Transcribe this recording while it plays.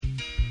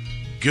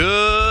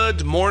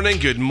Good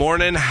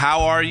morning.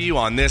 How are you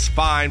on this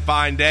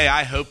fine day?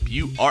 I hope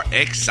you are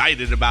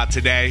excited about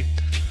today.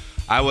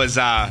 I was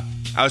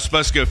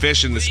supposed to go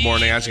fishing this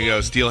morning. I was going to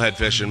go steelhead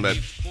fishing, but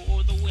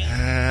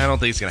I don't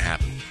think it's going to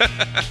happen.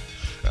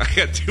 I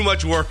got too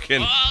much work,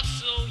 and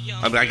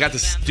I got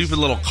this stupid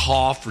little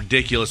cough,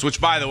 ridiculous, which,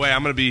 by the way,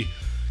 I'm going to be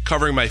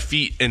covering my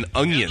feet in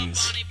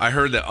onions. I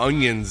heard that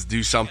onions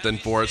do something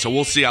for it, so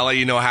we'll see. I'll let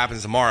you know what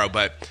happens tomorrow,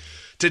 but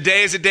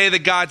today is a day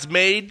that God's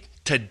made.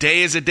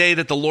 Today is a day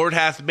that the Lord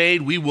hath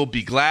made. We will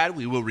be glad.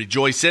 We will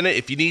rejoice in it.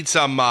 If you need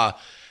some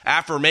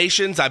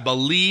affirmations, I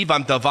believe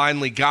I'm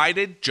divinely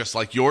guided, just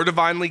like you're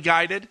divinely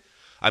guided.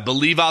 I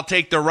believe I'll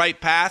take the right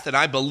path, and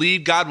I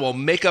believe God will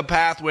make a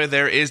path where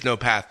there is no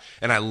path.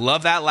 And I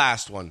love that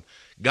last one.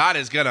 God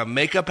is going to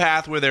make a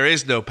path where there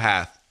is no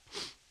path.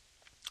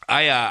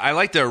 I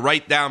like to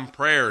write down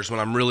prayers when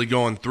I'm really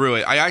going through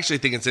it. I actually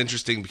think it's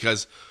interesting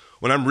because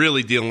when I'm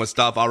really dealing with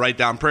stuff, I'll write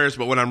down prayers,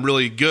 but when I'm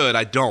really good,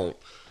 I don't.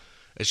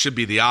 It should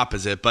be the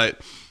opposite, but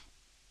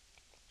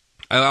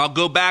I'll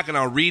go back and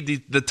I'll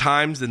read the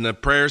times and the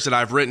prayers that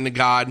I've written to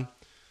God,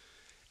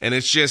 and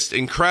it's just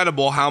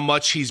incredible how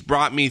much He's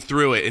brought me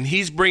through it, and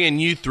He's bringing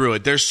you through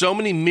it. There's so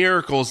many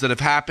miracles that have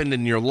happened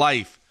in your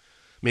life.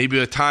 Maybe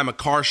a time a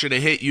car should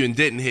have hit you and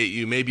didn't hit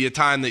you. Maybe a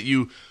time that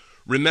you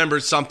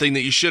remembered something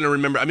that you shouldn't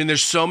remember. I mean,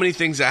 there's so many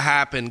things that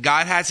happen.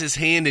 God has His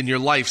hand in your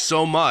life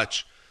so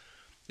much.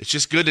 It's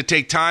just good to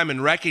take time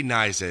and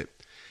recognize it.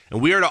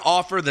 And we are to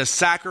offer the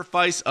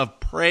sacrifice of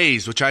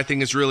praise, which I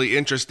think is really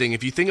interesting.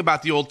 If you think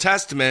about the Old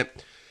Testament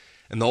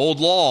and the Old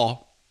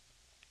Law,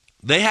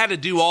 they had to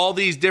do all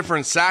these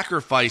different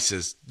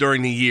sacrifices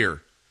during the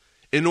year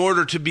in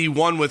order to be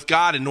one with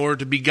God, in order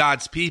to be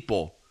God's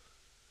people.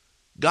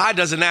 God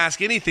doesn't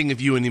ask anything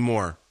of you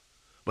anymore.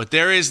 But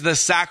there is the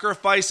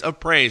sacrifice of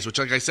praise, which,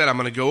 like I said, I'm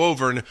going to go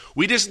over. And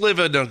we just live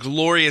in a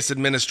glorious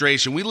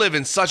administration. We live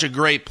in such a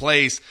great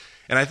place.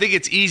 And I think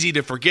it's easy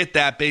to forget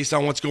that based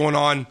on what's going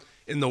on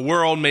in the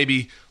world,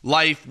 maybe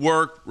life,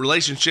 work,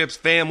 relationships,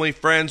 family,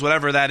 friends,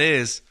 whatever that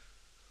is.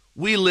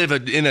 We live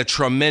in a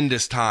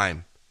tremendous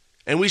time.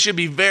 And we should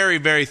be very,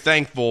 very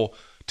thankful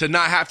to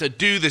not have to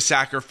do the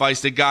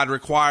sacrifice that God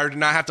required, and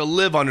not have to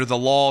live under the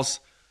laws,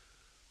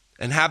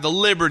 and have the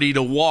liberty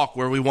to walk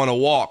where we want to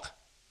walk.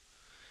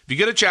 If you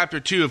go to chapter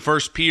 2 of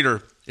 1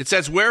 Peter, it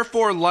says,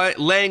 "Wherefore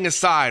laying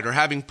aside, or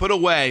having put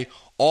away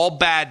all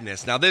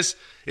badness." Now this,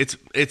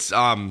 it's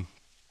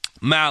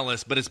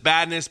malice, but it's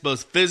badness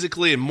both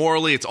physically and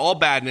morally. It's all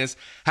badness.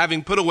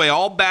 "Having put away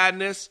all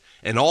badness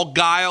and all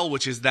guile,"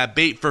 which is that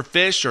bait for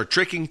fish or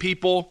tricking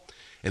people,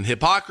 "and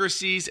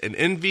hypocrisies and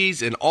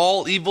envies and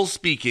all evil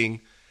speaking,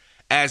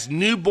 as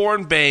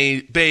newborn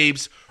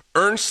babes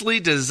earnestly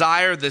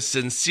desire the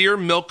sincere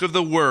milk of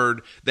the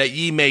word, that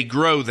ye may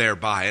grow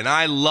thereby." And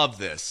I love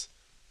this.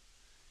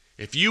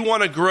 If you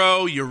want to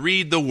grow, you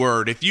read the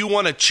word. If you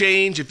want to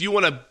change, if you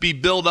want to be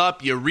built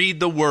up, you read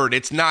the word.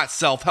 It's not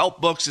self-help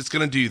books that's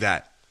going to do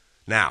that.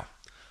 Now,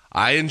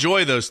 I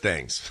enjoy those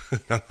things.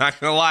 I'm not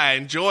going to lie. I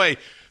enjoy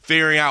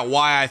figuring out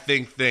why I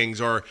think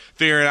things, or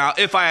figuring out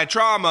if I had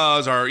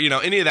traumas, or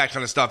any of that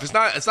kind of stuff. It's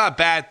not a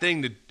bad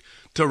thing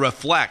to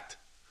reflect.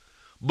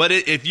 But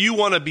if you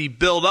want to be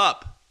built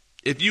up,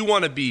 if you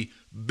want to be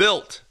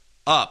built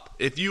up,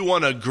 if you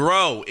want to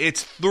grow,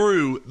 it's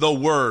through the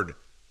word.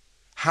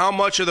 How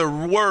much of the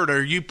word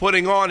are you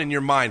putting on in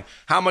your mind?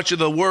 How much of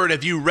the word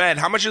have you read?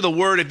 How much of the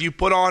word have you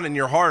put on in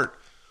your heart?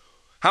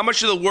 How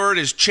much of the word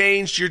has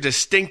changed your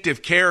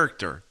distinctive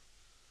character?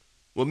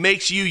 What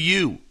makes you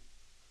you?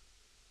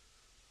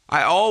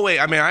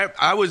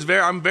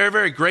 I'm very,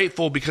 very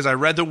grateful because I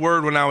read the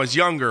word when I was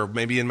younger,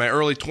 maybe in my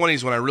early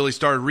 20s when I really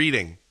started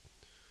reading.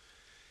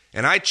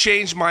 And I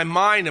changed my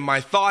mind and my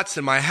thoughts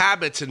and my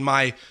habits and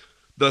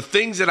the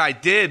things that I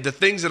did, the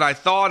things that I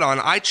thought on.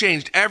 I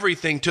changed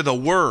everything to the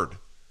word.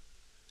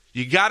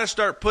 You got to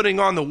start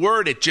putting on the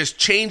word. It just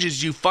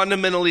changes you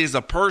fundamentally as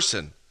a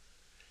person,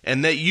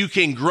 and that you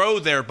can grow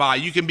thereby.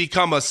 You can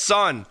become a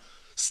son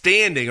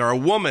standing, or a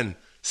woman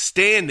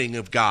standing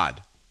of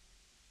God,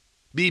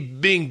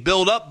 being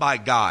built up by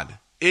God.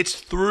 It's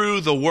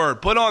through the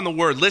word. Put on the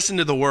word. Listen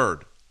to the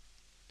word.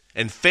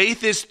 And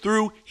faith is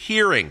through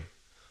hearing,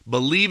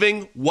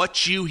 believing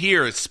what you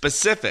hear. It's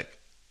specific.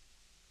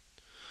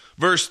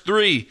 Verse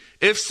 3,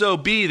 "If so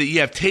be that ye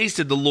have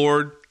tasted the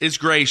Lord is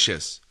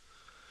gracious,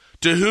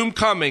 to whom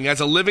coming as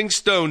a living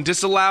stone,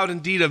 disallowed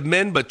indeed of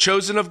men, but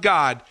chosen of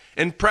God,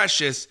 and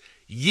precious,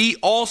 ye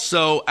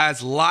also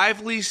as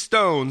lively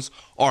stones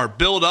are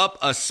built up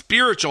a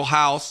spiritual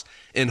house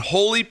in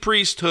holy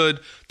priesthood,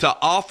 to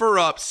offer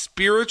up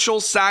spiritual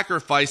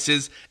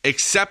sacrifices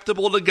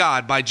acceptable to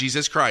God by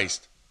Jesus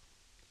Christ."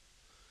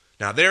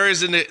 Now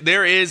first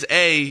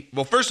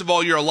of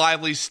all, you're a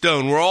lively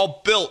stone. We're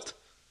all built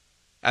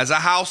as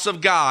a house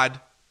of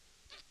God,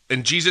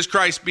 and Jesus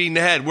Christ being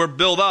the head. We're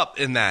built up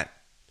in that.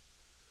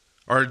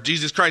 Or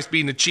Jesus Christ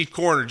being the chief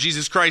corner.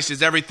 Jesus Christ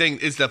is everything,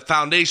 is the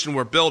foundation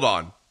we're built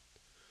on.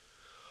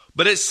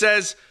 But it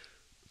says,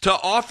 to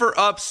offer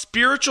up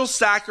spiritual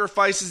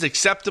sacrifices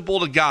acceptable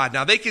to God.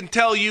 Now,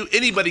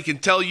 anybody can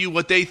tell you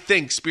what they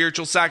think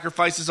spiritual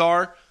sacrifices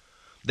are.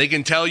 They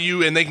can tell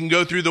you, and they can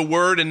go through the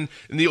Word in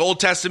the Old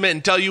Testament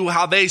and tell you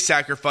how they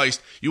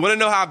sacrificed. You want to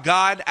know how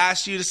God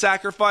asked you to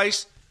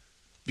sacrifice?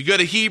 You go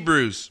to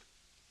Hebrews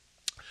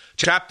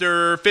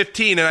chapter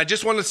 15, and I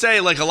just want to say,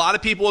 a lot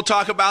of people will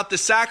talk about the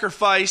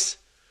sacrifice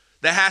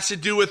that has to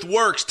do with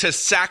works, to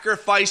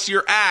sacrifice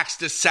your acts,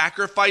 to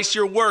sacrifice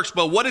your works.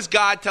 But what does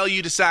God tell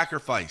you to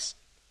sacrifice?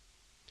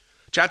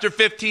 Chapter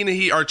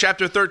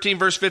 13,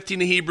 verse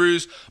 15 of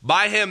Hebrews,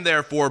 by him,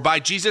 therefore, by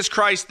Jesus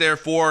Christ,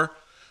 therefore,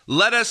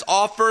 let us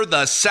offer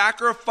the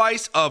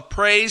sacrifice of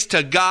praise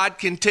to God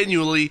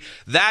continually.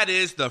 That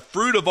is the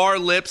fruit of our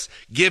lips,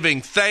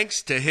 giving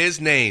thanks to his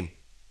name.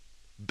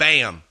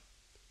 Bam.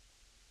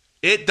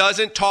 It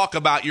doesn't talk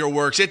about your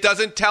works. It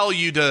doesn't tell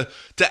you to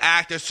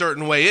act a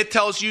certain way. It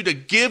tells you to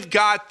give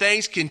God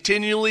thanks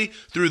continually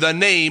through the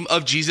name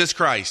of Jesus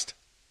Christ.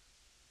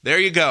 There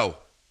you go.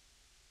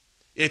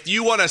 If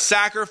you want to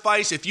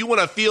sacrifice, if you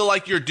want to feel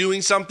like you're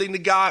doing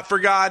something for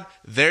God,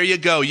 there you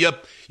go. You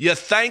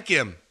thank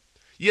him.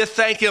 You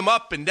thank him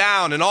up and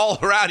down and all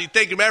around. You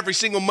thank him every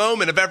single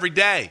moment of every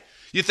day.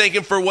 You thank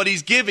him for what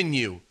he's given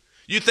you.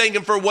 You thank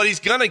him for what he's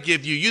going to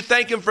give you. You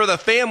thank him for the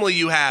family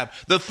you have,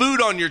 the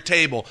food on your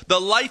table, the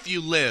life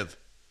you live.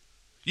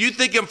 You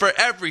thank him for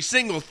every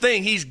single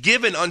thing he's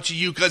given unto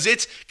you because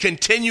it's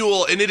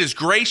continual and it is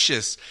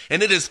gracious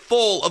and it is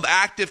full of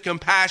active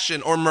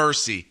compassion or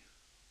mercy.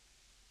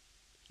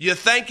 You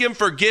thank him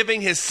for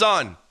giving his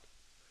son,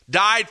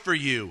 died for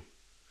you,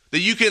 that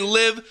you can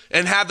live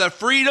and have the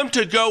freedom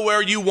to go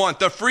where you want,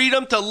 the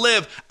freedom to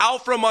live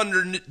out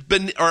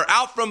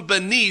from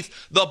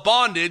beneath the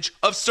bondage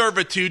of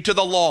servitude to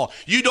the law.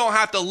 You don't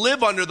have to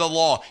live under the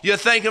law. You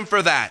thank him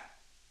for that.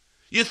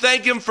 You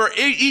thank him for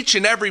each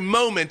and every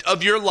moment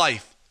of your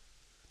life.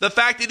 The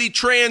fact that he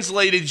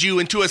translated you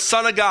into a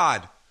son of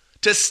God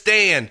to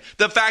stand.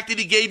 The fact that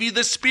he gave you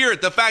the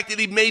Spirit. The fact that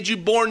he made you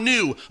born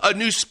new, a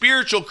new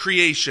spiritual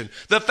creation.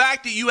 The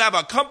fact that you have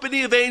a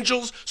company of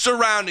angels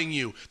surrounding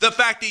you. The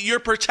fact that you're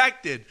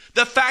protected.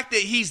 The fact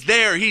that he's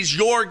there. He's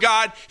your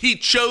God. He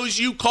chose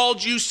you,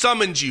 called you,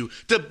 summoned you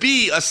to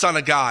be a son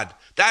of God.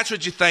 That's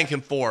what you thank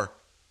him for.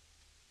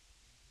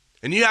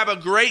 And you have a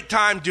great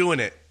time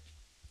doing it.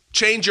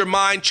 Change your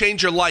mind,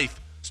 change your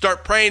life.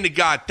 Start praying to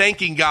God,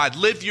 thanking God.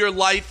 Live your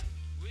life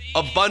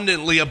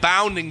abundantly,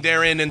 abounding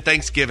therein in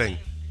thanksgiving.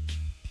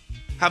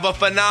 Have a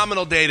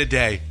phenomenal day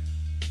today.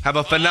 Have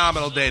a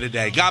phenomenal day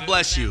today. God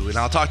bless you, and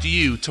I'll talk to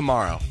you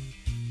tomorrow.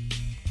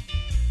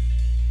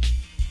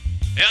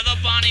 Yeah, the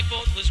bonnie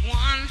boat was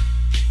one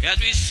as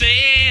we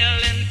sail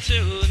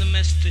into the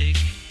mystic.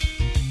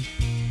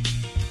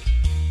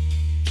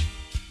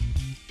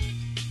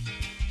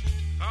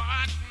 Oh,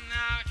 I can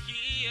now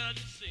hear the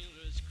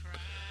sailors cry.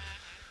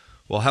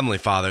 Well, Heavenly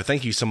Father,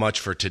 thank you so much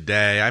for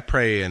today. I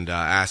pray and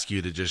ask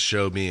you to just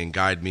show me and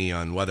guide me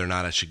on whether or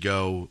not I should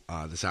go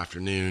this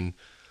afternoon,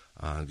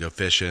 go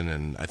fishing,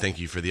 and I thank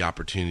you for the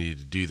opportunity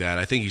to do that.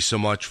 I thank you so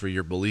much for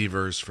your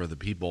believers, for the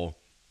people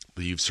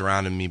that you've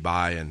surrounded me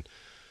by and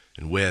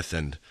with,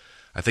 and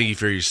I thank you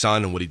for your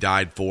son and what he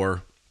died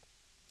for,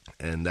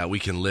 and that we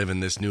can live in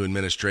this new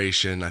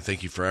administration. I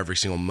thank you for every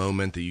single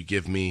moment that you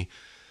give me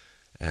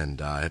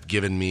and have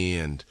given me,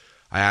 and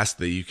I ask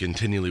that you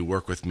continually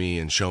work with me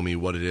and show me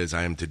what it is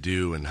I am to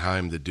do and how I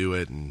am to do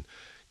it and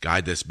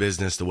guide this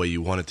business the way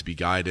you want it to be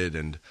guided.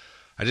 And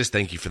I just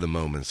thank you for the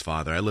moments,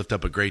 Father. I lift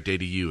up a great day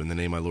to you in the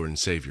name of my Lord and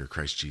Savior,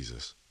 Christ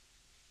Jesus.